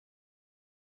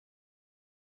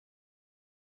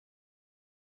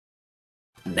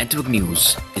Network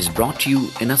News is brought to you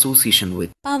in association with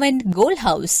Pavan Gold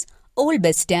House, Old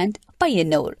Bus Stand,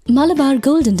 Payyanur. Malabar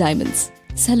Gold and Diamonds.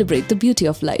 Celebrate the beauty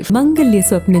of life. Mangalya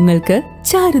Swapnangalkku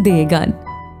Charudegan.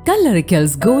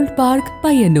 Kallarikals Gold Park,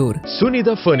 Payyanur.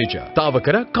 Sunitha Furniture,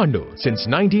 Tavakara, Kannur since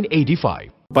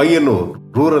 1985. Payyanur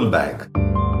Rural Bank.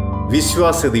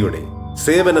 വിശ്വാസ്യതയുടെ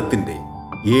സേവനത്തിന്റെ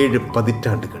 7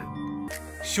 പതിറ്റാണ്ടുകൾ.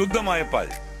 ശുദ്ധമായ പാൽ,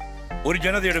 ഒരു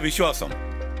ജനതയുടെ വിശ്വാസം.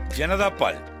 ജനതാ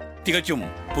പാൽ തികച്ചും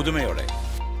പുതുമയോടെ.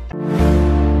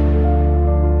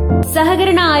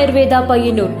 സഹകരണ ആയുർവേദ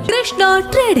പയ്യന്നൂർ. കൃഷ്ണ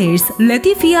ട്രേഡേഴ്സ്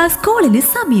ലത്തീഫിയ സ്കൂളിന്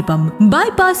സമീപം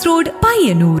ബൈപാസ് റോഡ്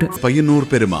പയ്യന്നൂർ. പയ്യന്നൂർ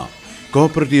പെരുമ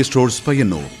cooperative stores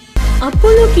Payyanur.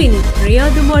 Apollo clinic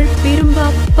Riyadh മോൾ പെരുമ്പ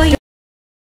പയ്യന്നൂർ.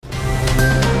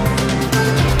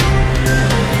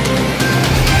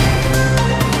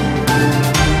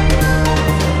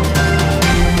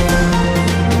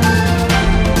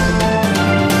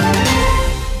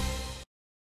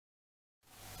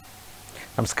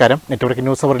 നമസ്കാരം. നെറ്റ്വർക്ക്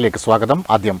ന്യൂസ് അവറിലേക്ക് സ്വാഗതം.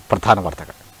 ആദ്യം പ്രധാന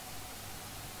വാർത്തകൾ.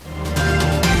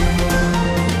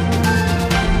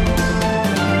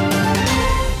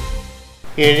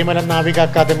 ഏഴിമല നാവിക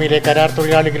അക്കാദമിയിലെ കരാർ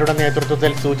തൊഴിലാളികളുടെ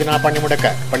നേതൃത്വത്തിൽ സൂചനാ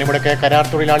പണിമുടക്ക് കരാർ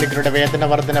തൊഴിലാളികളുടെ വേതന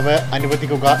വർധനവ്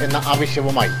അനുവദിക്കുക എന്ന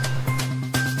ആവശ്യവുമായി.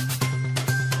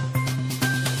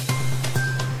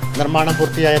 നിർമ്മാണം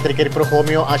പൂർത്തിയായ തൃക്കരിപ്പൂർ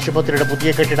ഹോമിയോ ആശുപത്രിയുടെ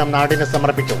പുതിയ കെട്ടിടം നാടിന്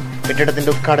സമർപ്പിച്ചു.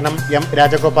 കെട്ടിടത്തിന്റെ ഉദ്ഘാടനം എം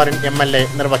രാജഗോപാലൻ MLA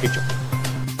നിർവഹിച്ചു.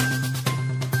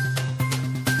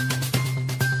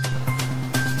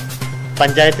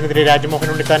 പഞ്ചായത്തിനെതിരെ രാജ്മോഹൻ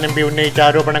ഉണ്ണിത്താൻ MP ഉന്നയിച്ച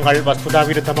ആരോപണങ്ങൾ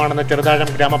വസ്തുതാവിരുദ്ധമാണെന്ന് ചെറുതാഴം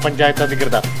ഗ്രാമപഞ്ചായത്ത്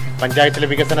അധികൃതർ. പഞ്ചായത്തിലെ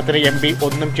വികസനത്തിന് MP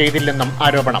ഒന്നും ചെയ്തില്ലെന്നും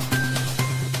ആരോപണം.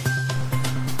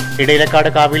 ഇടയിലക്കാട്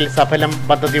കാവിൽ സഫലം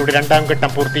പദ്ധതിയുടെ 2ാം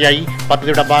ഘട്ടം പൂർത്തിയായി.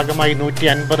 പദ്ധതിയുടെ ഭാഗമായി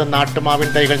 150 നാട്ടുമാവിൻ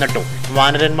തൈകൾ നട്ടു.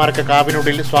 വാനരന്മാർക്ക്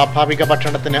കാവിനുള്ളിൽ സ്വാഭാവിക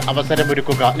ഭക്ഷണത്തിന്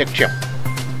അവസരമൊരുക്കുക ലക്ഷ്യം.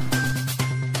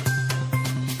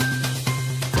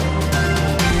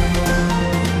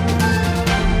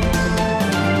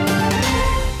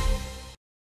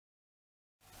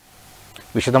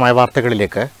 വിശദമായ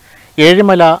വാർത്തകളിലേക്ക്.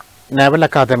 ഏഴിമല നാവൽ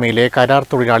അക്കാദമിയിലെ കരാർ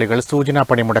തൊഴിലാളികൾ സൂചനാ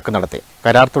പണിമുടക്ക് നടത്തി.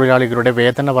 കരാർ തൊഴിലാളികളുടെ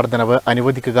വേതന വർധനവ്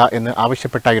അനുവദിക്കുക എന്ന്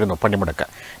ആവശ്യപ്പെട്ടായിരുന്നു പണിമുടക്ക്.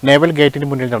 നേവൽ ഗേറ്റിന്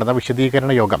മുന്നിൽ നടന്ന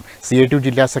വിശദീകരണ യോഗം CITU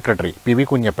ജില്ലാ സെക്രട്ടറി PV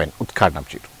കുഞ്ഞപ്പൻ ഉദ്ഘാടനം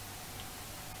ചെയ്തു.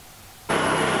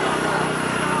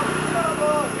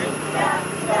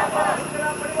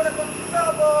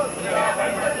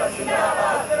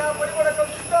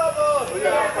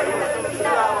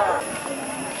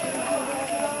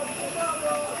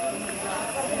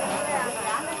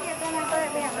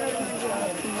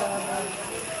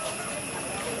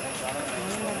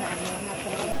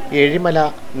 ഏഴിമല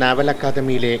നാവൽ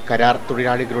അക്കാദമിയിലെ കരാർ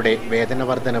തൊഴിലാളികളുടെ വേതന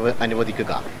വർധനവ്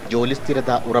അനുവദിക്കുക, ജോലി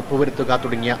സ്ഥിരത ഉറപ്പുവരുത്തുക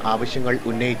തുടങ്ങിയ ആവശ്യങ്ങൾ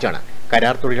ഉന്നയിച്ചാണ്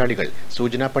കരാർ തൊഴിലാളികൾ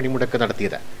സൂചനാ പണിമുടക്ക്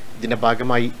നടത്തിയത്. ഇതിന്റെ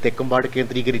ഭാഗമായി തെക്കുംപാട്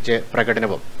കേന്ദ്രീകരിച്ച്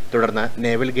പ്രകടനവും തുടർന്ന്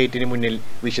നേവൽ ഗേറ്റിന് മുന്നിൽ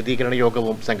വിശദീകരണ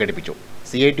യോഗവും സംഘടിപ്പിച്ചു.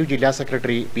 CITU ജില്ലാ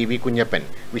സെക്രട്ടറി PV കുഞ്ഞപ്പൻ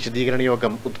വിശദീകരണ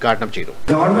യോഗം ഉദ്ഘാടനം ചെയ്തു.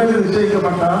 ഗവൺമെന്റ്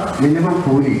നിശ്ചയിക്കപ്പെട്ട മിനിമം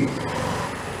കൂലി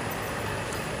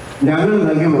ഞങ്ങൾ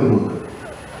നൽകി വരുന്നു.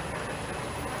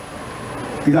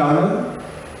 ഇതാണ്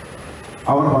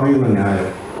അവർ പറയുന്ന ന്യായം.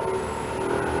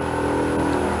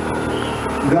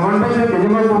 ഗവൺമെന്റ്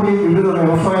മിനിമം കൂലി വിവിധ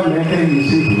വ്യവസായ മേഖലയിൽ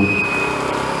നിശ്ചയിക്കുന്നു.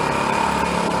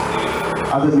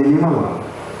 അത് മിനിമമാണ്.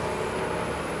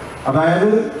 അതായത്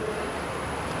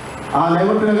ആ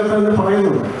നിയമത്തിനകത്ത് തന്നെ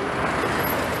പറയുന്നുണ്ട്,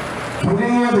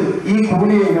 ചുരുങ്ങിയത് ഈ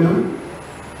കൂലിയെങ്കിലും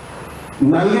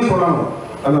നൽകിക്കൊള്ളണം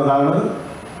എന്നതാണ്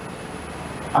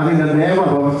അതിൻ്റെ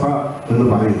നിയമവ്യവസ്ഥ എന്ന്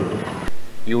പറയുന്നത്.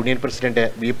 യൂണിയൻ പ്രസിഡന്റ്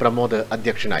V പ്രമോദ്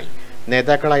അധ്യക്ഷനായി.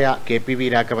 നേതാക്കളായ KPV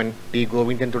രാഘവൻ, T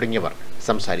ഗോവിന്ദൻ തുടങ്ങിയവർ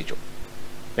സംസാരിച്ചു.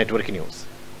 Network news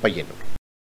Payyanur.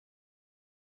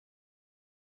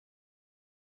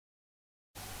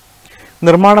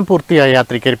 നിർമ്മാണം പൂർത്തിയായ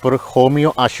തൃക്കരിപ്പൂർ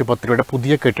ഹോമിയോ ആശുപത്രിയുടെ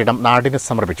പുതിയ കെട്ടിടം നാടിന്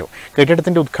സമർപ്പിച്ചു.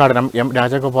 കെട്ടിടത്തിന്റെ ഉദ്ഘാടനം M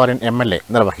രാജഗോപാലൻ MLA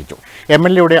നിർവഹിച്ചു.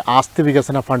 MLAയുടെ ആസ്തി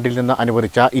വികസന ഫണ്ടിൽ നിന്ന്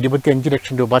അനുവദിച്ച 25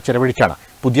 ലക്ഷം രൂപ ചെലവഴിച്ചാണ്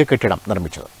പുതിയ കെട്ടിടം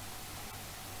നിർമ്മിച്ചത്.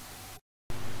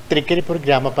 തൃക്കരിപ്പൂർ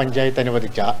ഗ്രാമപഞ്ചായത്ത്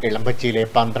അനുവദിച്ച ഇളമ്പച്ചിയിലെ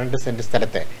 12 സെന്റ്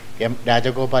സ്ഥലത്ത് M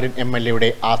രാജഗോപാലൻ MLAയുടെ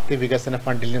ആസ്തി വികസന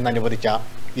ഫണ്ടിൽ നിന്ന് അനുവദിച്ച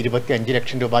 25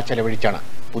 ലക്ഷം രൂപ ചെലവഴിച്ചാണ്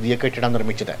പുതിയ കെട്ടിടം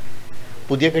നിർമ്മിച്ചത്.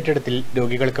 പുതിയ കെട്ടിടത്തിൽ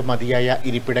രോഗികൾക്ക് മതിയായ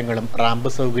ഇരിപ്പിടങ്ങളും റാമ്പ്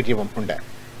സൗകര്യവും ഉണ്ട്.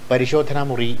 പരിശോധനാ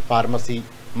മുറി, ഫാർമസി,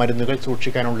 മരുന്നുകൾ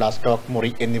സൂക്ഷിക്കാനുള്ള സ്റ്റോക്ക്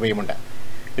മുറി എന്നിവയുമുണ്ട്.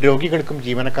 രോഗികൾക്കും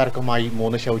ജീവനക്കാർക്കുമായി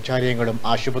 3 ശൗചാലയങ്ങളും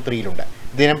ആശുപത്രിയിലുണ്ട്.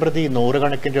 ദിനംപ്രതി 100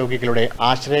 കണക്കിന് രോഗികളുടെ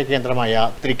ആശ്രയ കേന്ദ്രമായ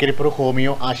തൃക്കരിപ്പൂർ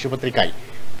ഹോമിയോ ആശുപത്രിക്കായി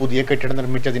പുതിയ കെട്ടിടം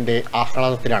നിർമ്മിച്ചതിന്റെ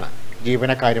ആഹ്ലാദത്തിലാണ്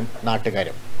ജീവനക്കാരും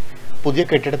നാട്ടുകാരും. പുതിയ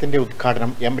കെട്ടിടത്തിന്റെ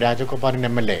ഉദ്ഘാടനം M രാജഗോപാലൻ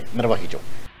MLA നിർവഹിച്ചു.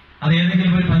 അത്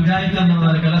ഏതെങ്കിലും ഒരു പഞ്ചായത്ത്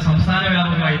എന്നുള്ള സംസ്ഥാന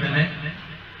വ്യാപകമായി തന്നെ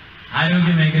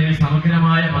ആരോഗ്യ മേഖലയിൽ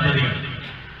സമഗ്രമായ പദ്ധതികൾ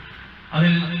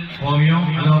അതിൽ ഹോമിയോ,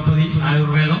 അലോപ്പതി,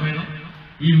 ആയുർവേദം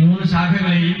ഈ 3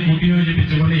 ശാഖകളെയും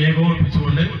കൂട്ടിയോജിപ്പിച്ചുകൊണ്ട്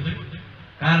ഏകോപിപ്പിച്ചുകൊണ്ട്,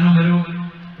 കാരണം ഒരു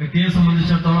വ്യക്തിയെ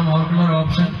സംബന്ധിച്ചിടത്തോളം അവർക്കുള്ള ഒരു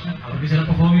ഓപ്ഷൻ, അവർക്ക്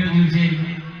ചിലപ്പോൾ ഹോമിയോ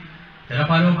ചികിത്സയായിരിക്കും,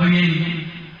 ചിലപ്പോൾ അലോപ്പതിയായിരിക്കും,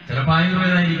 ചിലപ്പോൾ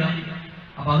ആയുർവേദമായിരിക്കാം.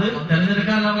 അപ്പൊ അത്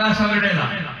തെരഞ്ഞെടുക്കാനുള്ള അവകാശം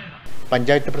അവരുടേതാണ്.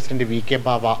 പഞ്ചായത്ത് പ്രസിഡന്റ് വി കെ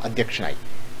ബാവ അധ്യക്ഷനായി.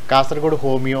 കാസർഗോഡ്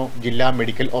ഹോമിയോ ജില്ലാ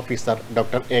medical officer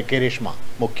doctor A K Reshma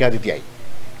മുഖ്യാതിഥിയായി.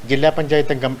 ജില്ലാ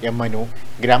പഞ്ചായത്ത് അംഗം എം മനു,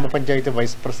 ഗ്രാമപഞ്ചായത്ത്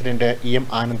vice president E M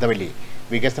Anandavalli,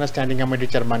 വികസന standing committee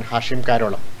chairman Hashim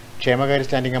Karolam, ക്ഷേമകാര്യ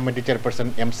standing committee chairperson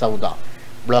M Sauda,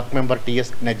 block member T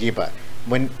S Najeeb,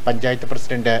 മുൻ പഞ്ചായത്ത്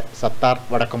പ്രസിഡന്റ് സത്താർ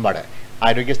വടക്കുംപാട്,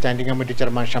 ആരോഗ്യ standing committee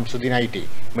chairman Shamsuddin IT,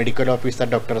 medical officer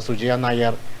doctor Sujaya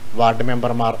Nair, ward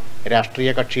മെമ്പർമാർ,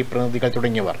 രാഷ്ട്രീയ കക്ഷി പ്രതിനിധികൾ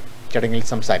തുടങ്ങിയവർ ചടങ്ങിൽ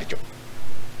സംസാരിച്ചു.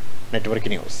 Network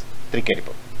news,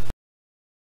 Trikaripur.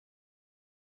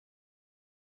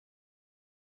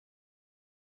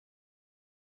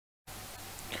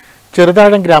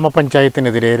 Cheruthazham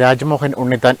ഗ്രാമപഞ്ചായത്തിനെതിരെ Rajmohan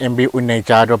Unnithan M P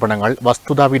ഉന്നയിച്ച ആരോപണങ്ങൾ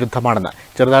വസ്തുതാവിരുദ്ധമാണെന്ന്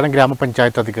ചെറുതാഴം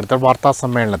ഗ്രാമപഞ്ചായത്ത് അധികൃതർ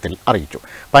വാർത്താസമ്മേളനത്തിൽ അറിയിച്ചു.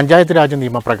 പഞ്ചായത്ത് രാജ്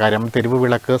നിയമപ്രകാരം തെരുവ്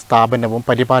വിളക്ക് സ്ഥാപനവും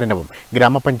പരിപാലനവും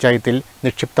ഗ്രാമപഞ്ചായത്തിൽ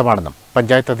നിക്ഷിപ്തമാണെന്നും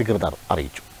പഞ്ചായത്ത് അധികൃതർ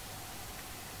അറിയിച്ചു.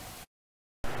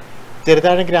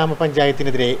 ചെറുതാഴം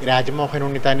ഗ്രാമപഞ്ചായത്തിനെതിരെ രാജ്മോഹൻ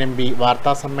ഉണ്ണിത്താൻ എം പി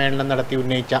വാർത്താസമ്മേളനം നടത്തി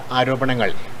ഉന്നയിച്ച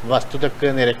ആരോപണങ്ങൾ വസ്തുതയ്ക്ക്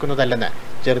നിരക്കുന്നതല്ലെന്ന്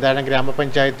ചെറുതാഴം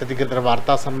ഗ്രാമപഞ്ചായത്ത് അധികൃതർ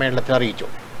വാർത്താസമ്മേളനത്തിൽ അറിയിച്ചു.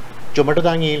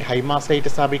 ചുമടുതാങ്ങിയിൽ ഹൈമാസ്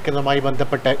ലൈറ്റ് സ്ഥാപിക്കുന്നതുമായി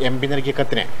ബന്ധപ്പെട്ട് എം പി നൽകിയ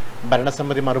കത്തിന്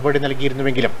ഭരണസമിതി മറുപടി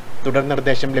നൽകിയിരുന്നുവെങ്കിലും തുടർ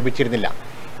നിർദ്ദേശം ലഭിച്ചിരുന്നില്ല.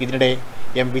 ഇതിനിടെ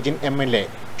M Vijin MLA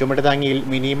ചുമടുതാങ്ങിയിൽ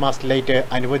mini mast light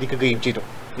അനുവദിക്കുകയും ചെയ്തു.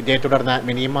 ഇതേ തുടർന്ന്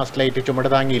മിനി മാസ്റ്റ് ലൈറ്റ്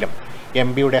ചുമടുതാങ്ങിയിലും എം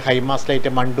പിയുടെ ഹൈമാസ് ലൈറ്റ്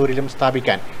മണ്ടൂരിലും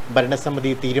സ്ഥാപിക്കാൻ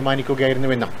ഭരണസമിതി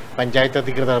തീരുമാനിക്കുകയായിരുന്നുവെന്നും പഞ്ചായത്ത്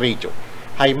അധികൃതർ അറിയിച്ചു.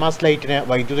 ഹൈമാസ് ലൈറ്റിന്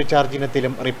വൈദ്യുതി ചാർജ്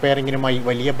ഇനത്തിലും റിപ്പയറിംഗിനുമായി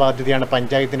വലിയ ബാധ്യതയാണ്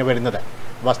പഞ്ചായത്തിന് വരുന്നത്.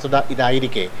 വസ്തുത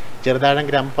ഇതായിരിക്കെ ചെറുതാഴം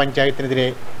ഗ്രാമപഞ്ചായത്തിനെതിരെ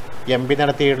എം പി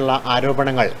നടത്തിയിട്ടുള്ള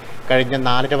ആരോപണങ്ങൾ കഴിഞ്ഞ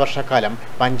 4.5 വർഷക്കാലം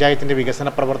പഞ്ചായത്തിന്റെ വികസന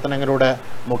പ്രവർത്തനങ്ങളോട്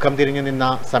മുഖം തിരിഞ്ഞു നിന്ന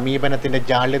സമീപനത്തിന്റെ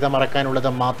ജാള്യത മറക്കാനുള്ളത്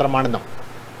മാത്രമാണെന്നും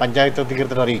പഞ്ചായത്ത്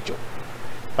അധികൃതർ അറിയിച്ചു.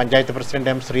 Panchayat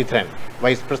president M Sreedharan,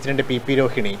 vice president PP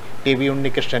Rohini, TV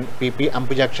Unnikrishnan, PP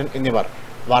Ambujakshan എന്നിവർ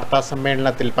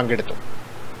വാർത്താസമ്മേളനത്തിൽ പങ്കെടുത്തു.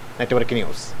 Network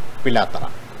news, Pilathara.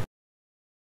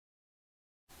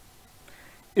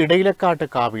 ഇടയിലക്കാട്ട്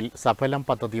കാവിൽ സഫലം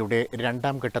പദ്ധതിയുടെ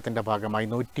 2ാം ഘട്ടത്തിന്റെ ഭാഗമായി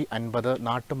 150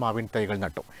 നാട്ടുമാവിൻ തൈകൾ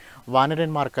നട്ടു.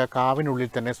 വാനരന്മാർക്ക് കാവിനുള്ളിൽ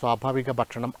തന്നെ സ്വാഭാവിക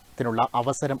ഭക്ഷണത്തിനുള്ള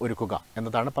അവസരം ഒരുക്കുക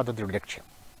എന്നതാണ് പദ്ധതിയുടെ ലക്ഷ്യം.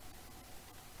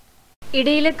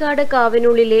 ഇടയിലക്കാട്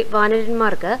കാവിനുള്ളിലെ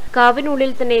വാനരന്മാർക്ക് കാവിനുള്ളിൽ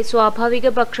തന്നെ സ്വാഭാവിക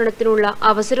ഭക്ഷണത്തിനുള്ള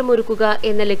അവസരമൊരുക്കുക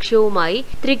എന്ന ലക്ഷ്യവുമായി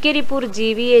Trikaripur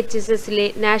GVHSSലെ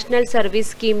national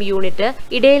service scheme unit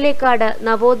Edayilakkad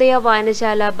Navodaya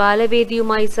വായനശാല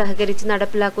ബാലവേദിയുമായി സഹകരിച്ച്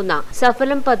നടപ്പിലാക്കുന്ന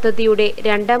സഫലം പദ്ധതിയുടെ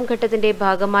 2ാം ഘട്ടത്തിന്റെ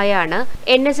ഭാഗമായാണ്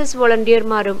NSS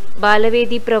വോളണ്ടിയർമാരും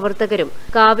ബാലവേദി പ്രവർത്തകരും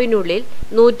കാവിനുള്ളിൽ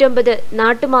 150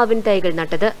 നാട്ടുമാവിൻ തൈകൾ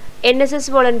നട്ടത്. NSS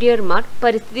വോളണ്ടിയർമാർ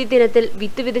പരിസ്ഥിതി ദിനത്തിൽ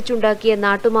വിത്ത് വിതച്ചുണ്ടാക്കിയ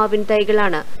നാട്ടുമാവിൻ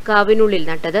തൈകളാണ് കാവിനുള്ളിൽ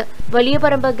നട്ടത്. വലിയ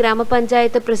പറമ്പ്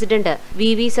ഗ്രാമപഞ്ചായത്ത് പ്രസിഡന്റ്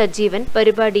VV സജീവൻ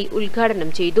പരിപാടി ഉദ്ഘാടനം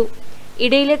ചെയ്തു.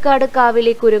 ഇടയിലക്കാട്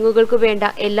കാവിലെ കുരങ്ങുകൾക്കു വേണ്ട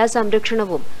എല്ലാ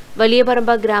സംരക്ഷണവും വലിയ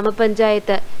പറമ്പ്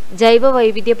ഗ്രാമപഞ്ചായത്ത് ജൈവ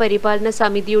വൈവിധ്യ പരിപാലന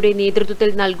സമിതിയുടെ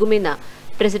നേതൃത്വത്തിൽ നൽകുമെന്ന്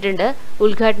പ്രസിഡന്റ്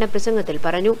ഉദ്ഘാടന പ്രസംഗത്തിൽ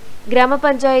പറഞ്ഞു.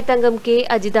 ഗ്രാമപഞ്ചായത്ത് അംഗം K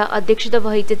അജിത അധ്യക്ഷത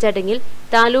വഹിച്ച ചടങ്ങിൽ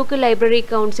taluk library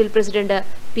council president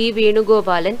P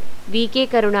Venugopalan, VK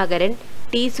Karunakaran,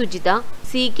 T Sujitha,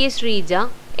 CK Sreeja,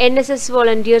 NSS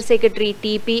volunteer secretary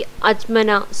TP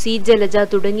അജ്മന, C Jalaja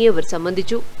തുടങ്ങിയവർ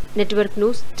സംബന്ധിച്ചു. Network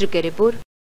news, Trikaripur.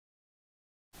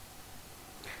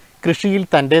 കൃഷിയിൽ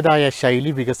തന്റേതായ ശൈലി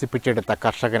വികസിപ്പിച്ചെടുത്ത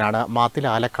കർഷകനാണ് മാത്തിൽ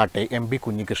ആലക്കാട്ടെ MP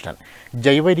കുഞ്ഞികൃഷ്ണൻ.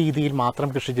 ജൈവ രീതിയിൽ മാത്രം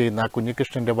കൃഷി ചെയ്യുന്ന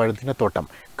കുഞ്ഞികൃഷ്ണന്റെ വഴുതിനത്തോട്ടം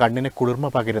കണ്ണിന്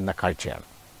കുളിർമ പകരുന്ന കാഴ്ചയാണ്.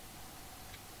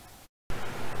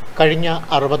 കഴിഞ്ഞ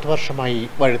 60 വർഷമായി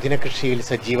വഴുതിന കൃഷിയിൽ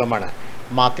സജീവമാണ്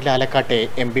മാത്തിൽ ആലക്കാട്ടെ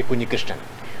MP കുഞ്ഞികൃഷ്ണൻ.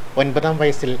 9ാം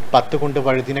വയസ്സിൽ 10 കൊണ്ട്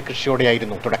വഴുതിന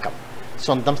കൃഷിയോടെയായിരുന്നു തുടക്കം.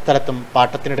 സ്വന്തം സ്ഥലത്തും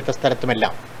പാട്ടത്തിനെടുത്ത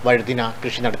സ്ഥലത്തുമെല്ലാം വഴുതിന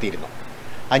കൃഷി നടത്തിയിരുന്നു.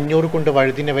 500 കൊണ്ട്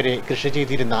വഴുതിന വരെ കൃഷി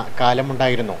ചെയ്തിരുന്ന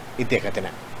കാലമുണ്ടായിരുന്നു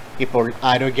ഇദ്ദേഹത്തിന്. ഇപ്പോൾ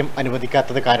ആരോഗ്യം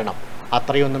അനുവദിക്കാത്തത് കാരണം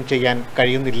അത്രയൊന്നും ചെയ്യാൻ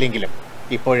കഴിയുന്നില്ലെങ്കിലും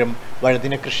ഇപ്പോഴും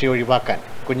വഴുതിന കൃഷി ഒഴിവാക്കാൻ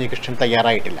കുഞ്ഞികൃഷ്ണൻ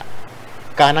തയ്യാറായിട്ടില്ല.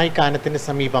 കാനായി കാനത്തിന്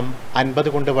സമീപം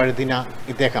 50 കൊണ്ട് വഴുതിന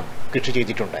ഇദ്ദേഹം കൃഷി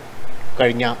ചെയ്തിട്ടുണ്ട്.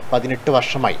 കഴിഞ്ഞ 18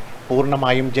 വർഷമായി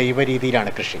പൂർണ്ണമായും ജൈവ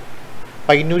രീതിയിലാണ് കൃഷി.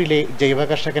 പയ്യന്നൂരിലെ ജൈവ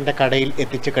കർഷകന്റെ കടയിൽ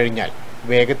എത്തിച്ചു കഴിഞ്ഞാൽ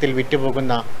വേഗത്തിൽ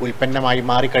വിറ്റുപോകുന്ന ഉൽപ്പന്നമായി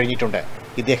മാറിക്കഴിഞ്ഞിട്ടുണ്ട്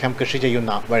ഇദ്ദേഹം കൃഷി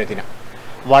ചെയ്യുന്ന വഴുതിന.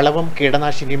 വളവും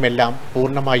കീടനാശിനിയുമെല്ലാം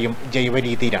പൂർണ്ണമായും ജൈവ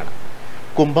രീതിയിലാണ്.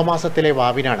 കുംഭമാസത്തിലെ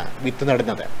വാവിനാണ് വിത്ത്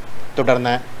നടുന്നത്.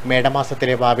 തുടർന്ന്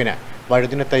മേടമാസത്തിലെ വാവിന്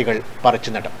വഴുതിന തൈകൾ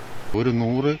പറിച്ചു നടും. ഒരു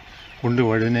 100 കൊണ്ട്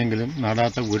വഴുതിനെങ്കിലും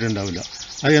നടാത്ത വീടുണ്ടാവില്ല.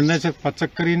 അത് എന്താ വെച്ചാൽ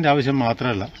പച്ചക്കറീൻ്റെ ആവശ്യം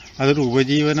മാത്രമല്ല, അതൊരു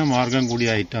ഉപജീവന മാർഗം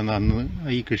കൂടിയായിട്ടാണ് അന്ന്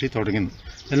ഈ കൃഷി തുടങ്ങുന്നത്.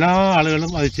 എല്ലാ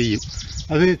ആളുകളും അത് ചെയ്യും.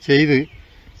 അത് ചെയ്ത്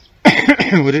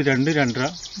ഒരു 2-2.5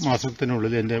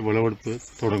 മാസത്തിനുള്ളിൽ എൻ്റെ വിളവെടുപ്പ്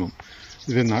തുടങ്ങും.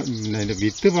 എൻ്റെ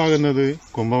വിത്ത് പാകുന്നത്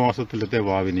കുംഭമാസത്തിലത്തെ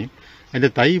വാവിനി, എൻ്റെ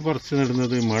തൈ പറിച്ച്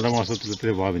നടുന്നത്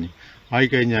മേടമാസത്തിലത്തെ വാവിനി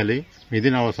ആയിക്കഴിഞ്ഞാൽ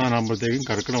ഇതിന് അവസാനമാകുമ്പോഴത്തേക്കും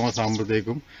കർക്കിടക മാസം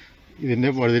ആകുമ്പോഴത്തേക്കും ഇതിൻ്റെ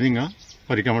വഴുതനങ്ങ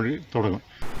പറിക്കാൻ വേണ്ടി തുടങ്ങും.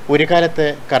 ഒരു കാലത്ത്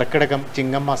കർക്കിടകം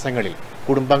ചിങ്ങം മാസങ്ങളിൽ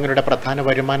കുടുംബങ്ങളുടെ പ്രധാന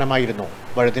വരുമാനമായിരുന്നു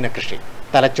വഴുതിന കൃഷി.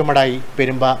 തലച്ചുമടായി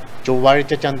പെരുമ്പ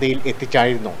ചൊവ്വാഴ്ച ചന്തയിൽ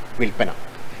എത്തിച്ചായിരുന്നു വിൽപ്പന.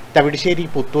 തവിടുശ്ശേരി,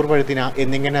 പുത്തൂർ വഴുതിന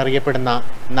എന്നിങ്ങനെ അറിയപ്പെടുന്ന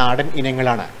നാടൻ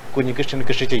ഇനങ്ങളാണ് കുഞ്ഞികൃഷ്ണൻ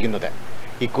കൃഷി ചെയ്യുന്നത്.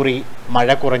 ഇക്കുറി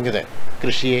മഴ കുറഞ്ഞത്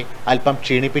കൃഷിയെ അല്പം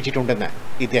ക്ഷീണിപ്പിച്ചിട്ടുണ്ടെന്ന്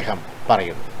ഇദ്ദേഹം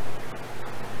പറയുന്നു.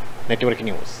 Network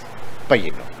news,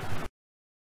 Payyanur.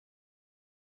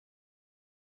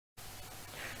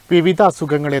 വിവിധ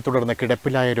അസുഖങ്ങളെ തുടർന്ന്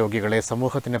കിടപ്പിലായ രോഗികളെ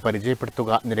സമൂഹത്തിന്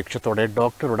പരിചയപ്പെടുത്തുക എന്ന ലക്ഷ്യത്തോടെ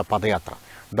ഡോക്ടറുടെ പദയാത്ര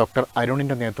ഡോക്ടർ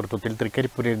അരുണിന്റെ നേതൃത്വത്തിൽ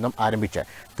തൃക്കരിപ്പൂരിൽ നിന്നും ആരംഭിച്ച്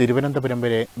തിരുവനന്തപുരം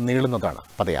വരെ നീളുന്നതാണ്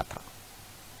പദയാത്ര.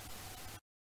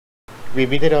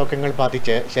 വിവിധ രോഗങ്ങൾ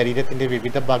ബാധിച്ച് ശരീരത്തിന്റെ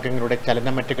വിവിധ ഭാഗങ്ങളുടെ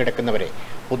ചലനമറ്റ് കിടക്കുന്നവരെ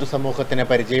പൊതുസമൂഹത്തിന്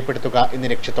പരിചയപ്പെടുത്തുക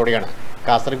എന്ന ലക്ഷ്യത്തോടെയാണ്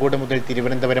കാസർഗോഡ് മുതൽ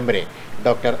തിരുവനന്തപുരം വരെ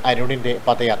ഡോക്ടർ അരുണിന്റെ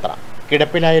പദയാത്ര.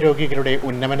 കിടപ്പിലായ രോഗികളുടെ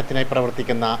ഉന്നമനത്തിനായി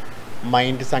പ്രവർത്തിക്കുന്ന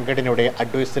മൈൻഡ് സംഘടനയുടെ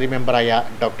അഡ്വൈസറി മെമ്പറായ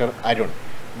ഡോക്ടർ അരുൺ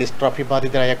ഡിസ്ട്രോഫി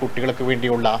ബാധിതരായ കുട്ടികൾക്ക്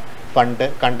വേണ്ടിയുള്ള ഫണ്ട്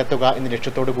കണ്ടെത്തുക എന്ന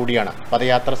ലക്ഷ്യത്തോടു കൂടിയാണ്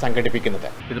പദയാത്ര സംഘടിപ്പിക്കുന്നത്.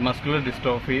 ഇത് മസ്കുലർ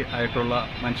ഡിസ്ട്രോഫി ആയിട്ടുള്ള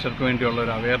മനുഷ്യർക്ക് വേണ്ടിയുള്ള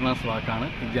ഒരു അവയർനെസ് വാക്കാണ്.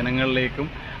 ജനങ്ങളിലേക്കും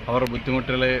അവരുടെ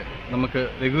ബുദ്ധിമുട്ടുകളെ നമുക്ക്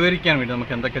ലഘൂകരിക്കാൻ വേണ്ടി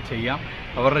നമുക്ക് എന്തൊക്കെ ചെയ്യാം,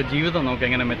 അവരുടെ ജീവിതം നമുക്ക്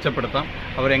എങ്ങനെ മെച്ചപ്പെടുത്താം,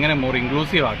 അവരെങ്ങനെ മോർ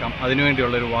ഇൻക്ലൂസീവ് ആക്കാം,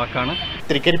 അതിനുവേണ്ടിയുള്ളൊരു വാക്കാണ്.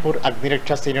 തൃക്കരിപ്പൂർ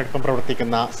അഗ്നിരക്ഷാ സേനയോടൊപ്പം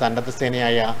പ്രവർത്തിക്കുന്ന സന്നദ്ധ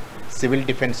സേനയായ സിവിൽ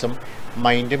ഡിഫൻസും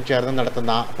മൈൻഡും ചേർന്ന്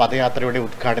നടത്തുന്ന പദയാത്രയുടെ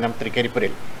ഉദ്ഘാടനം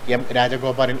തൃക്കരിപ്പൂരിൽ എം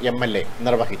രാജഗോപാലൻ MLA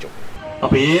നിർവഹിച്ചു.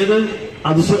 അപ്പൊ ഏത്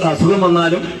അസുഖം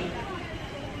വന്നാലും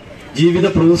ജീവിത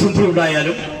പ്രതിസന്ധി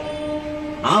ഉണ്ടായാലും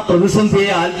ആ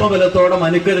പ്രതിസന്ധിയെ ആത്മബലത്തോടെ,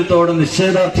 മനക്കരുത്തോടെ,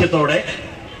 നിശ്ചയദാർഢ്യത്തോടെ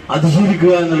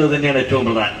അതിജീവിക്കുക എന്നുള്ളത് തന്നെയാണ് ഏറ്റവും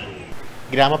പ്രധാനം.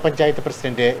 ഗ്രാമപഞ്ചായത്ത്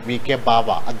പ്രസിഡന്റ് VK ബാവ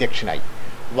അധ്യക്ഷനായി.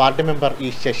 Ward member E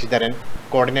Sasidharan,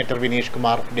 coordinator Vineesh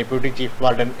Kumar, deputy chief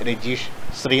warden Rajeesh,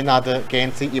 Sreenath,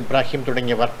 KNC Ibrahim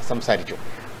തുടങ്ങിയവർ സംസാരിച്ചു.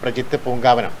 പ്രജിത്ത്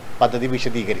പൂങ്കാവനം പദ്ധതി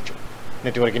വിശദീകരിച്ചു.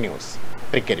 Network news,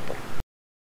 Trikaripur.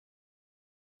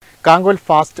 Kankol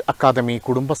fast academy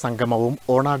കുടുംബ സംഗമവും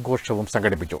ഓണാഘോഷവും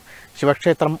സംഘടിപ്പിച്ചു.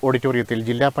 ശിവക്ഷേത്രം ഓഡിറ്റോറിയത്തിൽ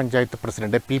ജില്ലാ പഞ്ചായത്ത്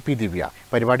പ്രസിഡന്റ് PP ദിവ്യ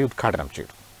പരിപാടി ഉദ്ഘാടനം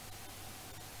ചെയ്തു.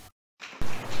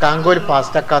 കാങ്കോൽ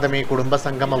ഫാസ്റ്റ് അക്കാദമി കുടുംബ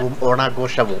സംഗമവും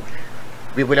ഓണാഘോഷവും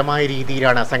വിപുലമായ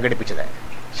രീതിയിലാണ് സംഘടിപ്പിച്ചത്.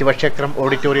 ശിവക്ഷേത്രം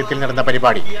ഓഡിറ്റോറിയത്തിൽ നടന്ന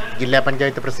പരിപാടി ജില്ലാ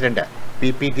പഞ്ചായത്ത് പ്രസിഡന്റ്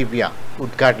PP ദിവ്യ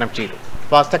ഉദ്ഘാടനം ചെയ്തു.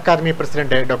 Fast academy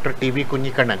president doctor TV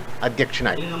Kunhikannan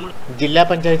അധ്യക്ഷനായി. ജില്ലാ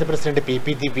പഞ്ചായത്ത് പ്രസിഡന്റ്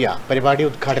PP ദിവ്യ പരിപാടി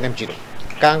ഉദ്ഘാടനം ചെയ്തു.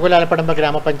 കാങ്കോൽ ആലപ്പടമ്പ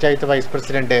ഗ്രാമപഞ്ചായത്ത് vice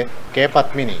president K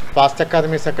Padmini, fast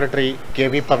academy secretary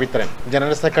KV Pavithran,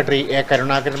 general secretary A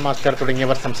Karunakaran master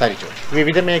തുടങ്ങിയവർ സംസാരിച്ചു.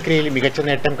 വിവിധ മേഖലയിൽ മികച്ച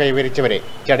നേട്ടം കൈവരിച്ചവരെ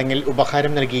ചടങ്ങിൽ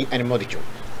ഉപഹാരം നൽകി അനുമോദിച്ചു.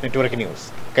 Network news,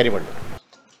 Karivellur.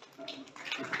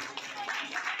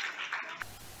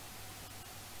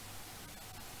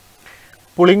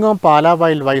 Pulingome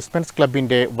Palavayal Y's Men's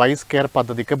ക്ലബിന്റെ വൈസ് കെയർ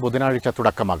പദ്ധതിക്ക് ബുധനാഴ്ച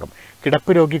തുടക്കമാകും.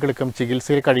 കിടപ്പ് രോഗികൾക്കും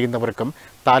ചികിത്സയിൽ കഴിയുന്നവർക്കും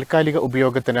താൽക്കാലിക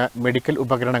ഉപയോഗത്തിന് മെഡിക്കൽ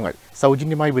ഉപകരണങ്ങൾ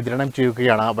സൗജന്യമായി വിതരണം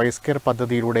ചെയ്യുകയാണ് വൈസ് കെയർ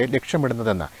പദ്ധതിയിലൂടെ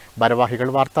ലക്ഷ്യമിടുന്നതെന്ന് ഭാരവാഹികൾ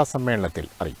വാർത്താസമ്മേളനത്തിൽ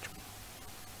അറിയിച്ചു.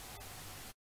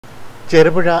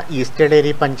 ചെറുപുഴ,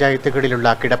 ഈസ്റ്റേലേരി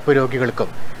പഞ്ചായത്തുകളിലുള്ള കിടപ്പ്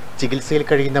രോഗികൾക്കും ചികിത്സയിൽ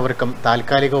കഴിയുന്നവർക്കും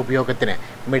താൽക്കാലിക ഉപയോഗത്തിന്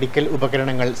മെഡിക്കൽ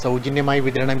ഉപകരണങ്ങൾ സൗജന്യമായി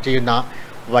വിതരണം ചെയ്യുന്ന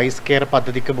വൈസ് കെയർ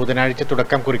പദ്ധതിക്ക് ബുധനാഴ്ച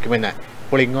തുടക്കം കുറിക്കുമെന്ന്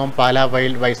പുളിങ്ങോം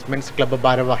പാലാവയൽ വൈസ്മെൻസ് ക്ലബ്ബ്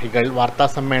ഭാരവാഹികൾ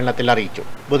വാർത്താസമ്മേളനത്തിൽ അറിയിച്ചു.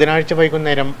 ബുധനാഴ്ച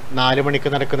വൈകുന്നേരം 4 മണിക്ക്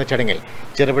നടക്കുന്ന ചടങ്ങിൽ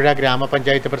ചെറുപുഴ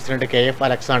ഗ്രാമപഞ്ചായത്ത് പ്രസിഡന്റ് KF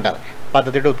അലക്സാണ്ടർ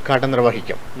പദ്ധതിയുടെ ഉദ്ഘാടനം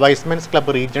നിർവഹിക്കും. Y's Men's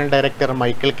club regional director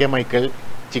Michael K Michael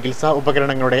ചികിത്സാ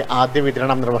ഉപകരണങ്ങളുടെ ആദ്യ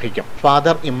വിതരണം നിർവഹിക്കും.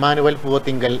 Father Emmanuel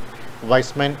Poovathinkal,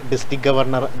 Wiseman district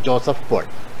governor Joseph Paul,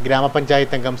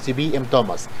 ഗ്രാമപഞ്ചായത്ത് അംഗം Sibi M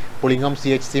Thomas, Pulingome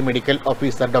CHC medical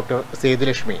officer doctor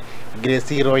Sethulakshmi,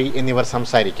 Gracy Roy എന്നിവർ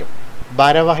സംസാരിക്കും.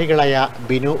 ഭാരവാഹികളായ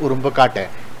ബിനു ഉറുമ്പുകാട്ട്,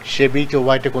 ഷെബി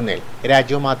ചൊവ്വാറ്റുകുന്നേൽ,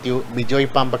 രാജു മാത്യു,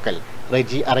 ബിജോയ് പാമ്പക്കൽ,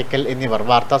 റെജി അറയ്ക്കൽ എന്നിവർ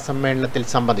വാർത്താസമ്മേളനത്തിൽ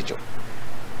സംബന്ധിച്ചു.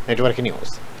 Network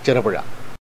news, Cherupuzha.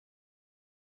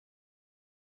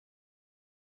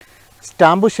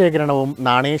 സ്റ്റാമ്പ് ശേഖരണവും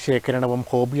നാണയ ശേഖരണവും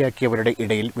ഹോബിയാക്കിയവരുടെ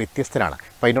ഇടയിൽ വ്യത്യസ്തരാണ്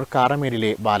പയ്യന്നൂർ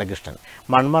കാറമേരിലെ ബാലകൃഷ്ണൻ.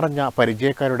 മൺമറഞ്ഞ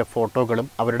പരിചയക്കാരുടെ ഫോട്ടോകളും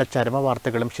അവരുടെ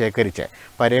ചരമവാർത്തകളും ശേഖരിച്ച്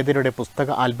പരേതരുടെ പുസ്തക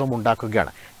ആൽബം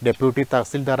ഉണ്ടാക്കുകയാണ് ഡെപ്യൂട്ടി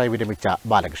തഹസിൽദാറായി വിരമിച്ച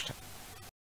ബാലകൃഷ്ണൻ.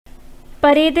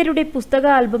 പരേതരുടെ പുസ്തക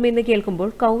ആൽബം എന്ന് കേൾക്കുമ്പോൾ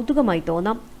കൗതുകമായി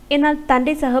തോന്നാം. എന്നാൽ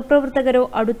തന്റെ സഹപ്രവർത്തകരോ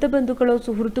അടുത്ത ബന്ധുക്കളോ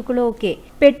സുഹൃത്തുക്കളോ ഒക്കെ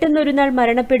പെട്ടെന്നൊരു നാൾ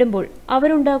മരണപ്പെടുമ്പോൾ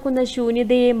അവരുണ്ടാക്കുന്ന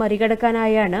ശൂന്യതയെ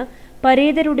മറികടക്കാനായാണ്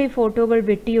പരേതരുടെ ഫോട്ടോകൾ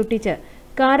വെട്ടിയൊട്ടിച്ച്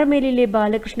കാരമേലിലെ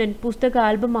ബാലകൃഷ്ണൻ പുസ്തക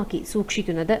ആൽബമാക്കി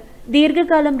സൂക്ഷിക്കുന്നത്.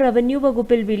 ദീർഘകാലം റവന്യൂ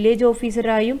വകുപ്പിൽ വില്ലേജ്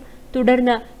ഓഫീസറായും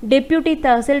തുടർന്ന് ഡെപ്യൂട്ടി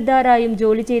തഹസിൽദാറായും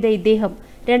ജോലി ചെയ്ത ഇദ്ദേഹം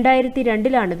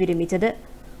 2002 വിരമിച്ചത്.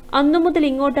 അന്നുമുതൽ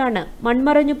ഇങ്ങോട്ടാണ്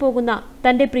മൺമറഞ്ഞു പോകുന്ന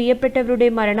തന്റെ പ്രിയപ്പെട്ടവരുടെ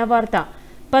മരണവാർത്ത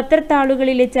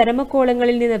പത്രത്താളുകളിലെ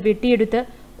ചരമക്കോളങ്ങളിൽ നിന്ന് വെട്ടിയെടുത്ത്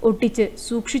ഒട്ടിച്ച്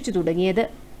സൂക്ഷിച്ചു തുടങ്ങിയത്.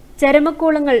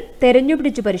 ചരമക്കോളങ്ങൾ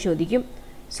തെരഞ്ഞുപിടിച്ചു പരിശോധിക്കും.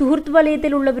 സുഹൃത്ത്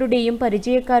വലയത്തിലുള്ളവരുടെയും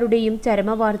പരിചയക്കാരുടെയും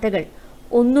ചരമവാർത്തകൾ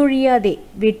ഒന്നൊഴിയാതെ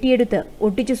വെട്ടിയെടുത്ത്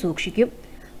ഒട്ടിച്ചു സൂക്ഷിക്കും.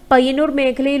 പയ്യന്നൂർ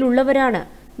മേഖലയിലുള്ളവരാണ്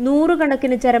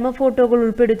നൂറുകണക്കിന് ചരമ ഫോട്ടോകൾ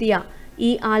ഉൾപ്പെടുത്തിയ ഈ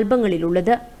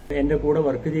ആൽബങ്ങളിലുള്ളത്. എൻ്റെ കൂടെ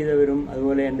വർക്ക് ചെയ്തവരും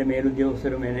അതുപോലെ എൻ്റെ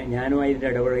മേലുദ്യോഗസ്ഥരും ഞാനുമായിട്ട്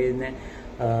ഇടപഴകുന്ന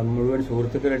മുഴുവൻ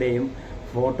സുഹൃത്തുക്കളുടെയും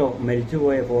ഫോട്ടോ,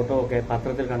 മരിച്ചുപോയ ഫോട്ടോ ഒക്കെ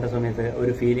പത്രത്തിൽ കണ്ട സമയത്ത്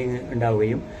ഒരു ഫീലിംഗ്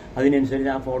ഉണ്ടാവുകയും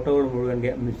അതിനനുസരിച്ച് ആ ഫോട്ടോകൾ മുഴുവൻ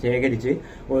ശേഖരിച്ച്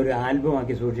ഒരു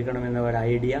ആൽബമാക്കി സൂക്ഷിക്കണമെന്ന ഒരു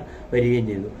ഐഡിയ വരികയും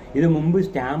ചെയ്തു. ഇത് മുമ്പ്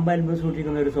സ്റ്റാമ്പ് ആൽബം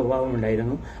സൂക്ഷിക്കുന്ന ഒരു സ്വഭാവം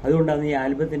ഉണ്ടായിരുന്നു. അതുകൊണ്ടാണ് ഈ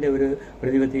ആൽബത്തിന്റെ ഒരു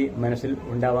പ്രതിപത്തി മനസ്സിൽ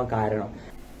ഉണ്ടാവാൻ കാരണം.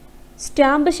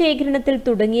 സ്റ്റാമ്പ് ശേഖരണത്തിൽ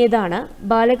തുടങ്ങിയതാണ്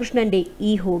ബാലകൃഷ്ണന്റെ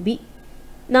ഈ ഹോബി.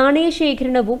 നാണയ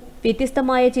ശേഖരണവും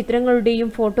വ്യത്യസ്തമായ ചിത്രങ്ങളുടെയും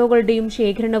ഫോട്ടോകളുടെയും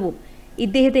ശേഖരണവും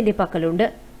ഇദ്ദേഹത്തിന്റെ പക്കലുണ്ട്.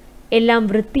 എല്ലാം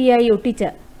വൃത്തിയായി ഒട്ടിച്ച്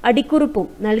അടിക്കുറിപ്പും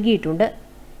നൽകിയിട്ടുണ്ട്.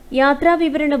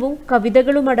 യാത്രാവിവരണവും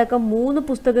കവിതകളുമടക്കം 3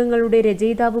 പുസ്തകങ്ങളുടെ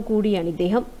രചയിതാവ് കൂടിയാണ്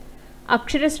ഇദ്ദേഹം.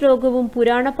 അക്ഷരശ്ലോകവും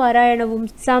പുരാണ പാരായണവും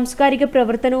സാംസ്കാരിക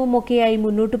പ്രവർത്തനവുമൊക്കെയായി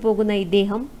മുന്നോട്ടു പോകുന്ന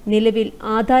ഇദ്ദേഹം നിലവിൽ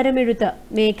ആധാരമെഴുത്ത്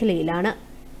മേഖലയിലാണ്.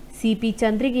 CP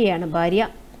ചന്ദ്രികയാണ് ഭാര്യ.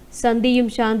 സന്ധ്യയും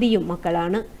ശാന്തിയും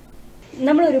മക്കളാണ്.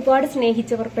 നമ്മൾ ഒരുപാട്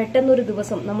സ്നേഹിച്ചവർ പെട്ടെന്നൊരു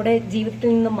ദിവസം നമ്മുടെ ജീവിതത്തിൽ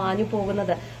നിന്ന് മാഞ്ഞു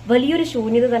പോകുന്നത് വലിയൊരു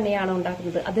ശൂന്യത തന്നെയാണ്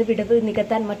ഉണ്ടാക്കുന്നത്. അത് വിടവ്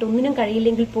നികത്താൻ മറ്റൊന്നിനും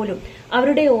കഴിയില്ലെങ്കിൽ പോലും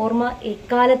അവരുടെ ഓർമ്മ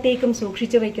എക്കാലത്തേക്കും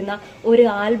സൂക്ഷിച്ചു വയ്ക്കുന്ന ഒരു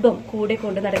ആൽബം കൂടെ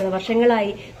കൊണ്ടു നടക്കുന്ന,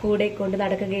 വർഷങ്ങളായി കൂടെ കൊണ്ടു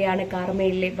നടക്കുകയാണ്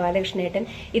കാർമേലിലെ ബാലകൃഷ്ണേട്ടൻ.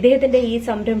 ഇദ്ദേഹത്തിന്റെ ഈ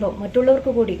സംരംഭം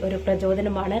മറ്റുള്ളവർക്ക് കൂടി ഒരു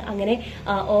പ്രചോദനമാണ്. അങ്ങനെ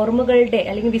ഓർമ്മകളുടെ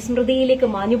അല്ലെങ്കിൽ വിസ്മൃതിയിലേക്ക്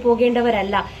മാഞ്ഞു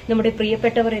പോകേണ്ടവരല്ല നമ്മുടെ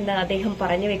പ്രിയപ്പെട്ടവർ എന്ന് അദ്ദേഹം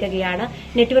പറഞ്ഞു വെക്കുകയാണ്.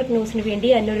 നെറ്റ്വർക്ക് ന്യൂസിന്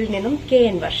വേണ്ടി അന്നൂരിൽ നിന്നും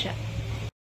KN വർഷ.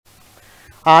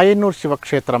 ആയന്നൂർ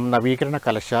ശിവക്ഷേത്രം നവീകരണ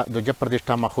കലശ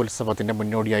ധ്വജപ്രതിഷ്ഠാ മഹോത്സവത്തിന്റെ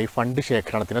മുന്നോടിയായി ഫണ്ട്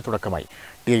ശേഖരണത്തിന് തുടക്കമായി.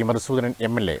 ടി മധുസൂദനൻ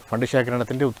MLA ഫണ്ട്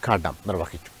ശേഖരണത്തിന്റെ ഉദ്ഘാടനം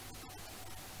നിർവഹിച്ചു.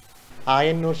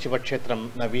 ആയന്നൂർ ശിവക്ഷേത്രം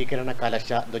നവീകരണ കലശ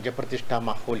ധ്വജപ്രതിഷ്ഠാ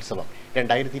മഹോത്സവം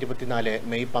 2024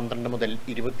 മെയ് 12 മുതൽ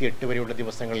 28 വരെയുള്ള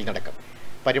ദിവസങ്ങളിൽ നടക്കും.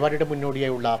 പരിപാടിയുടെ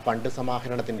മുന്നോടിയായുള്ള ഫണ്ട്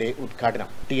സമാഹരണത്തിന്റെ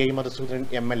ഉദ്ഘാടനം ടി മധുസൂദനൻ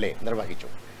MLA നിർവഹിച്ചു.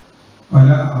 പല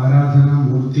ആരാധനാ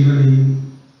മൂർത്തികളെയും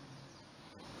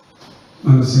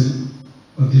മനസ്സിൽ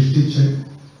പ്രതിഷ്ഠിച്ച്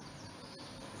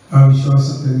ആ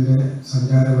വിശ്വാസത്തിൻ്റെ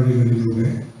സഞ്ചാര വഴികളിലൂടെ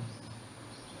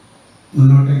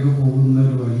മുന്നോട്ടേക്ക് പോകുന്ന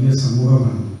ഒരു വലിയ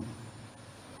സമൂഹമാണ്.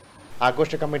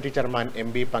 ആഘോഷ committee chairman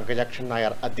MB Pankajakshan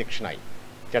Nair അധ്യക്ഷനായി.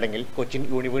 ചടങ്ങിൽ Cochin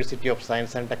university of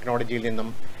science and ടെക്നോളജിയിൽ നിന്നും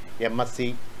MSc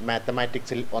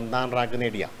മാത്തമാറ്റിക്സിൽ 1ാം റാങ്ക്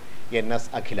നേടിയ NS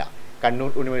അഖില,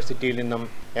 കണ്ണൂർ യൂണിവേഴ്സിറ്റിയിൽ നിന്നും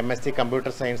MSc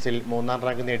കമ്പ്യൂട്ടർ സയൻസിൽ 3ാം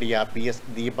റാങ്ക് നേടിയ PS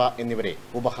ദീപ എന്നിവരെ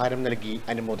ഉപഹാരം നൽകി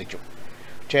അനുമോദിച്ചു.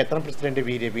 ക്ഷേത്രം പ്രസിഡന്റ്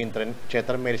V രവീന്ദ്രൻ,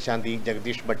 ക്ഷേത്രം മേൽശാന്തി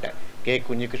Jagdish Bhat, K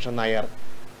Kunhikrishnan Nair,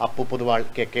 Appu Puthuval,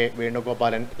 KK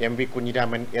Venugopalan, MV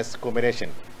Kunhiraman, S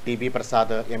Kumaresan, TB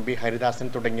Prasad, MB Haridasan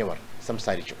തുടങ്ങിയവർ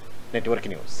സംസാരിച്ചു.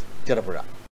 Network news, Cherupuzha.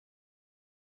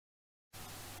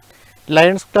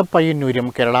 Lions club പയ്യന്നൂരും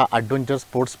Kerala adventure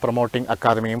sports promoting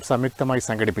അക്കാദമിയും സംയുക്തമായി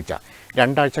സംഘടിപ്പിച്ച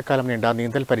 2 ആഴ്ചക്കാലം നീണ്ട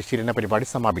നീന്തൽ പരിശീലന പരിപാടി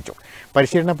സമാപിച്ചു.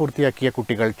 പരിശീലനം പൂർത്തിയാക്കിയ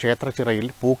കുട്ടികൾ ക്ഷേത്രച്ചിറയിൽ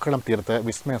പൂക്കളം തീർത്ത്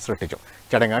വിസ്മയം സൃഷ്ടിച്ചു.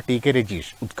 ചടങ്ങ് TK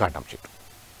രജീഷ് ഉദ്ഘാടനം ചെയ്തു.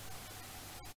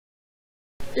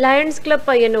 Lions club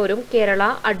പയ്യന്നൂരും Kerala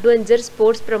adventure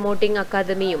sports promoting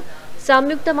അക്കാദമിയും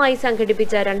സംയുക്തമായി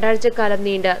സംഘടിപ്പിച്ച 2 ആഴ്ചക്കാലം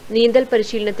നീണ്ട നീന്തൽ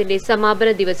പരിശീലനത്തിന്റെ സമാപന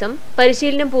ദിവസം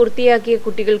പരിശീലനം പൂർത്തിയാക്കിയ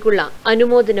കുട്ടികൾക്കുള്ള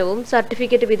അനുമോദനവും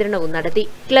സർട്ടിഫിക്കറ്റ് വിതരണവും നടത്തി.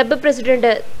 Club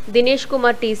president Dinesh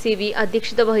Kumar TCV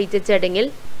അധ്യക്ഷത വഹിച്ച ചടങ്ങിൽ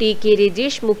TK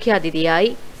രജീഷ്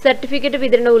മുഖ്യാതിഥിയായി. സർട്ടിഫിക്കറ്റ്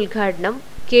വിതരണ ഉദ്ഘാടനം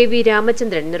KV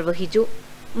രാമചന്ദ്രൻ നിർവഹിച്ചു.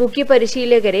 മുഖ്യ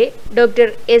പരിശീലകരെ ഡോക്ടർ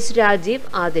S രാജീവ്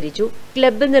ആദരിച്ചു.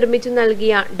 ക്ലബ്ബ് നിർമ്മിച്ചു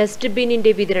നൽകിയ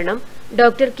ഡസ്റ്റ്ബിന്നിന്റെ വിതരണം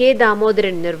ഡോക്ടർ K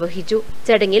ദാമോദരൻ നിർവഹിച്ചു.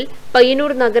 ചടങ്ങിൽ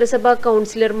പയ്യന്നൂർ നഗരസഭാ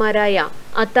കൌൺസിലർമാരായ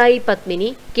അത്തായി Padmini,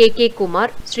 KK Kumar,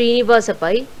 Srinivasa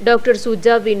pi, doctor Suja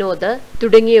Vinod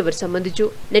തുടങ്ങിയവർ സംബന്ധിച്ചു.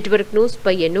 Network news,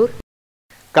 Payyanur.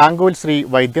 കാങ്കോൽ ശ്രീ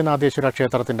വൈദ്യനാഥേശ്വര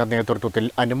ക്ഷേത്രത്തിന്റെ നേതൃത്വത്തിൽ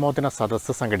അനുമോദന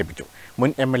സദസ്സ് സംഘടിപ്പിച്ചു.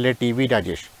 മുൻ MLA TV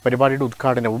രാജേഷ് പരിപാടിയുടെ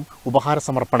ഉദ്ഘാടനവും ഉപഹാര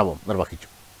സമർപ്പണവും നിർവഹിച്ചു.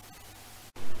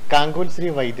 കാങ്കോൽ ശ്രീ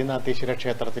വൈദ്യനാഥേശ്വര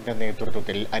ക്ഷേത്രത്തിന്റെ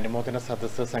നേതൃത്വത്തിൽ അനുമോദന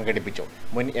സദസ്സ് സംഘടിപ്പിച്ചു.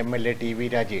 മുൻ MLA TV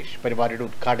രാജേഷ് പരിപാടിയുടെ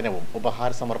ഉദ്ഘാടനവും ഉപഹാര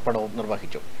സമർപ്പണവും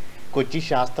നിർവഹിച്ചു. കൊച്ചി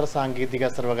ശാസ്ത്ര സാങ്കേതിക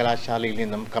സർവകലാശാലയിൽ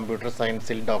നിന്നും കമ്പ്യൂട്ടർ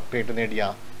സയൻസിൽ ഡോക്ടറേറ്റ്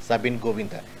നേടിയ സബിൻ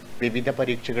ഗോവിന്ദ് വിവിധ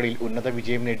പരീക്ഷകളിൽ ഉന്നത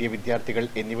വിജയം നേടിയ വിദ്യാർത്ഥികൾ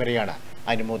എന്നിവരെയാണ്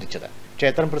അനുമോദിച്ചത്.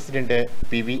 ക്ഷേത്രം പ്രസിഡന്റ്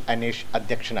PV അനീഷ്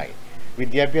അധ്യക്ഷനായി.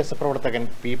 വിദ്യാഭ്യാസ പ്രവർത്തകൻ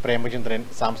P പ്രേമചന്ദ്രൻ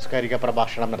സാംസ്കാരിക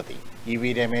പ്രഭാഷണം നടത്തി.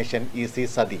 EV Rameshan, EC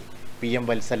sati, PM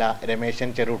Vatsala,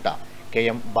 Rameshan Cherutta,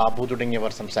 KM Babu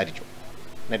തുടങ്ങിയവർ സംസാരിച്ചു.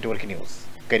 Network news,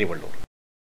 Karivellur.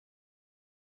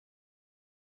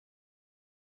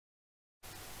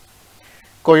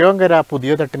 കൊയോങ്കര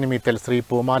പുതിയ തട്ടിനിമിത്തൽ ശ്രീ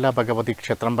പൂമാല ഭഗവതി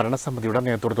ക്ഷേത്രം ഭരണസമിതിയുടെ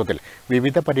നേതൃത്വത്തിൽ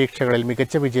വിവിധ പരീക്ഷകളിൽ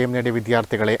മികച്ച വിജയം നേടിയ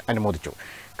വിദ്യാർത്ഥികളെ അനുമോദിച്ചു.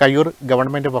 Kayyur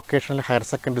government vocational higher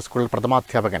secondary school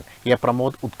പ്രഥമാധ്യാപകൻ A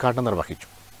Pramod ഉദ്ഘാടനം നിർവഹിച്ചു.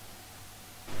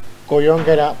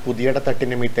 കൊയോങ്കര പുതിയ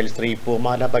തട്ടിനിമിത്തൽ ശ്രീ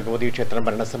പൂമാല ഭഗവതി ക്ഷേത്രം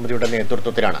ഭരണസമിതിയുടെ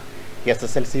നേതൃത്വത്തിലാണ്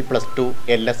SSLC, +2,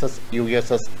 LSS,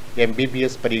 USS,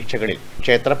 MBBS പരീക്ഷകളിൽ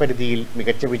ക്ഷേത്രപരിധിയിൽ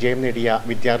മികച്ച വിജയം നേടിയ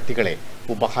വിദ്യാർത്ഥികളെ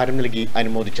ഉപഹാരം നൽകി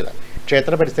അനുമോദിച്ചത്.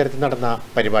 ക്ഷേത്ര പരിസരത്ത് നടന്ന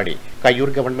പരിപാടി Kayyur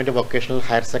government vocational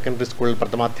higher secondary school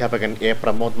പ്രഥമാധ്യാപകൻ A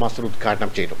Pramod master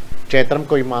ഉദ്ഘാടനം ചെയ്തു. ക്ഷേത്രം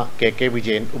കൊയ്മ KK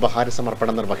വിജയൻ ഉപഹാര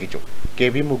സമർപ്പണം നിർവഹിച്ചു.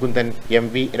 KV Mukundan,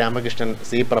 MV Ramakrishnan,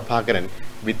 C Prabhakaran,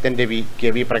 വിത്തൻ Ravi,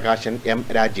 KV Prakashan, M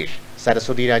Rajesh,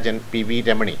 Saraswati Rajan, PV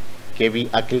Ramani, KV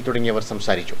Akhil തുടങ്ങിയവർ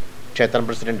സംസാരിച്ചു. ക്ഷേത്രം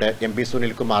പ്രസിഡന്റ് MP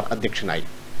സുനിൽകുമാർ അധ്യക്ഷനായി.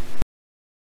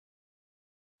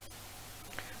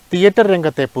 തിയേറ്റർ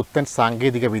രംഗത്തെ പുത്തൻ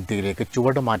സാങ്കേതിക വിദ്യയിലേക്ക്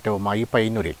ചുവടുമാറ്റവുമായി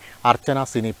പയ്യന്നൂരിൽ അർച്ചന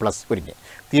സിനി പ്ലസ് ഒരുങ്ങി.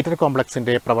 തിയേറ്റർ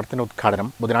കോംപ്ലക്സിന്റെ പ്രവർത്തനോദ്ഘാടനം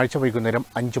ബുധനാഴ്ച വൈകുന്നേരം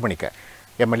 5 മണിക്ക്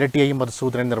MLA TI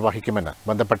മധുസൂദനൻ നിർവഹിക്കുമെന്ന്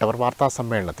ബന്ധപ്പെട്ടവർ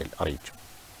വാർത്താസമ്മേളനത്തിൽ അറിയിച്ചു.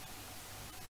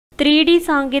 3D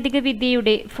സാങ്കേതിക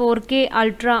വിദ്യയുടെ 4K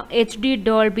ultra HD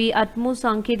Dolby Atmos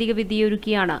സാങ്കേതിക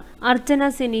വിദ്യയൊരുക്കിയാണ് അർച്ചന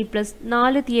സിനി പ്ലസ്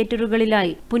 4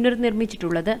 തിയേറ്ററുകളിലായി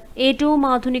പുനർനിർമ്മിച്ചിട്ടുള്ളത്. ഏറ്റവും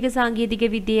ആധുനിക സാങ്കേതിക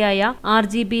വിദ്യയായ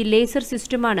RGB ലേസർ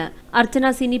സിസ്റ്റമാണ്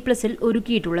അർച്ചന സിനി പ്ലസിൽ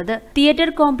ഒരുക്കിയിട്ടുള്ളത്.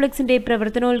 തിയേറ്റർ കോംപ്ലക്സിന്റെ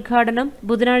പ്രവർത്തനോദ്ഘാടനം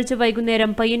ബുധനാഴ്ച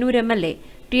വൈകുന്നേരം പയ്യന്നൂർ MLA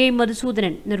TI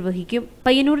മധുസൂദനൻ നിർവഹിക്കും.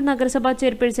 പയ്യന്നൂർ നഗരസഭാ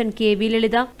ചെയർപേഴ്സൺ KV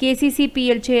ലളിത,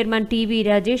 KCCPL ചെയർമാൻ TV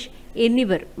രാജേഷ്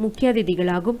എന്നിവർ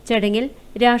മുഖ്യാതിഥികളാകും. ചടങ്ങിൽ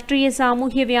രാഷ്ട്രീയ,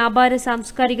 സാമൂഹ്യ, വ്യാപാര,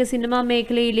 സാംസ്കാരിക, സിനിമാ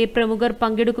മേഖലയിലെ പ്രമുഖർ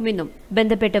പങ്കെടുക്കുമെന്നും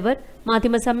ബന്ധപ്പെട്ടവർ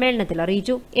മാധ്യമസമ്മേളനത്തിൽ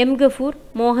അറിയിച്ചു. M Gafoor,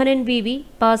 Mohanan VV,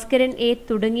 Bhaskaran A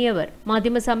തുടങ്ങിയവർ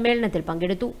മാധ്യമസമ്മേളനത്തിൽ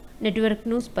പങ്കെടുത്തു. Network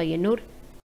news, Payyanur.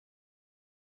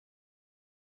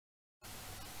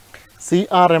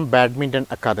 CRM badminton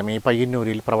academy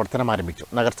പയ്യന്നൂരിൽ പ്രവർത്തനം ആരംഭിച്ചു.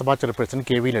 നഗരസഭാ ചെയർപേഴ്സൺ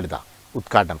KV ലളിത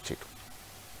ഉദ്ഘാടനം ചെയ്തു.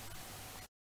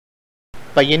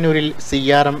 പയ്യന്നൂരിൽ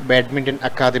CRM ബാഡ്മിന്റൺ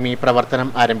അക്കാദമി പ്രവർത്തനം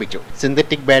ആരംഭിച്ചു.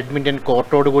 സിന്തറ്റിക് ബാഡ്മിന്റൺ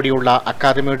കോർട്ടോടുകൂടിയുള്ള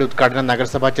അക്കാദമിയുടെ ഉദ്ഘാടനം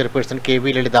നഗരസഭാ ചെയർപേഴ്സൺ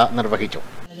KV ലളിത നിർവഹിച്ചു.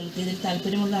 ഇതിൽ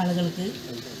താല്പര്യമുള്ള ആളുകൾക്ക്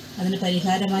അതിന്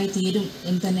പരിഹാരമായി തീരും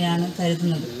എന്ന് തന്നെയാണ്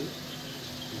കരുതുന്നത്.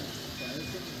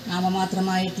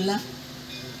 നാമമാത്രമായിട്ടുള്ള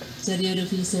ചെറിയൊരു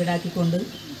ഫീസ് ഈടാക്കിക്കൊണ്ട്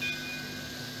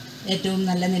ഏറ്റവും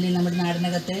നല്ല നിലയിൽ നമ്മുടെ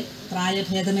നാടിനകത്തെ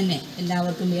പ്രായഭേദമന്യേ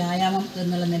എല്ലാവർക്കും വ്യായാമം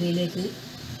എന്നുള്ള നിലയിലേക്ക്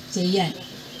ചെയ്യാൻ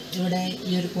ഇവിടെ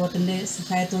ഈ ഒരു കോർട്ടിൻ്റെ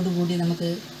സഹായത്തോടു കൂടി നമുക്ക്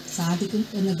സാധിക്കും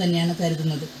എന്ന് തന്നെയാണ്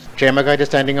കരുതുന്നത്. ക്ഷേമകാര്യ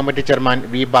സ്റ്റാൻഡിംഗ് കമ്മിറ്റി ചെയർമാൻ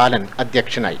V ബാലൻ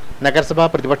അധ്യക്ഷനായി. നഗരസഭാ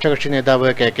പ്രതിപക്ഷ കക്ഷി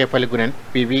നേതാവ് KK ഫൽഗുനൻ,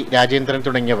 PV രാജേന്ദ്രൻ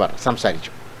തുടങ്ങിയവർ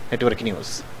സംസാരിച്ചു. Network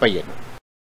news, Payyanur.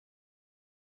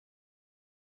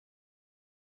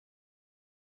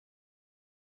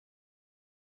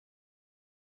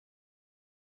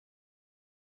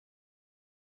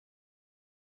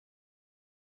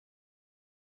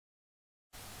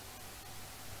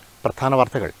 പ്രധാന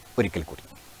വാർത്തകൾ ഒരിക്കൽ കൂടി.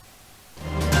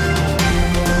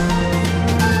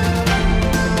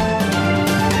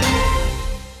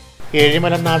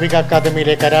 ഏഴിമല നാവിക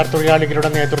അക്കാദമിയിലെ കരാർ തൊഴിലാളികളുടെ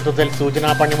നേതൃത്വത്തിൽ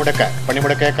സൂചനാ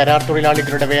പണിമുടക്ക് കരാർ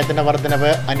തൊഴിലാളികളുടെ വേതന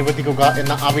വർധനവ് അനുവദിക്കുക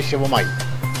എന്ന ആവശ്യവുമായി.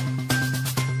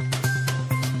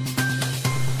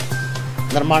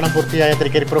 നിർമ്മാണം പൂർത്തിയായ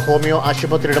തൃക്കരിപ്പൂർ ഹോമിയോ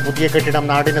ആശുപത്രിയുടെ പുതിയ കെട്ടിടം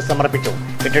നാടിന് സമർപ്പിച്ചു.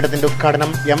 കെട്ടിടത്തിന്റെ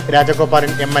ഉദ്ഘാടനം M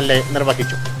രാജഗോപാലൻ MLA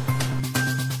നിർവഹിച്ചു.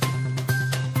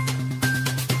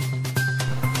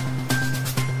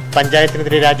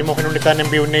 പഞ്ചായത്തിനെതിരെ രാജ്മോഹൻ ഉണ്ണിത്താൻ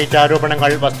MP ഉന്നയിച്ച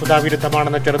ആരോപണങ്ങൾ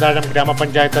വസ്തുതാവിരുദ്ധമാണെന്ന് ചെറുതാഴം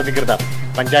ഗ്രാമപഞ്ചായത്ത് അധികൃതർ.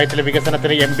 പഞ്ചായത്തിലെ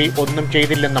വികസനത്തിന് MP ഒന്നും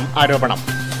ചെയ്തില്ലെന്നും ആരോപണം.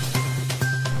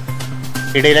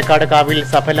 ഇടയിലക്കാട് കാവിൽ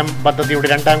സഫലം പദ്ധതിയുടെ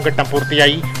 2ാം ഘട്ടം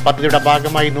പൂർത്തിയായി. പദ്ധതിയുടെ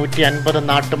ഭാഗമായി 150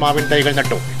 നാട്ടുമാവിൻ തൈകൾ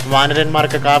നട്ടു.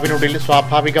 വാനരന്മാർക്ക് കാവിനുള്ളിൽ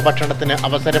സ്വാഭാവിക ഭക്ഷണത്തിന്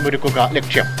അവസരമൊരുക്കുക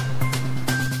ലക്ഷ്യം.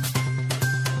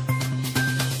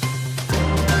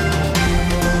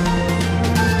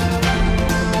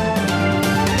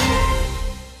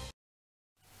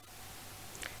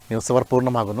 ന്യൂസ് അവർ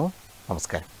പൂർണ്ണമാകുന്നു.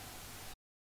 നമസ്കാരം.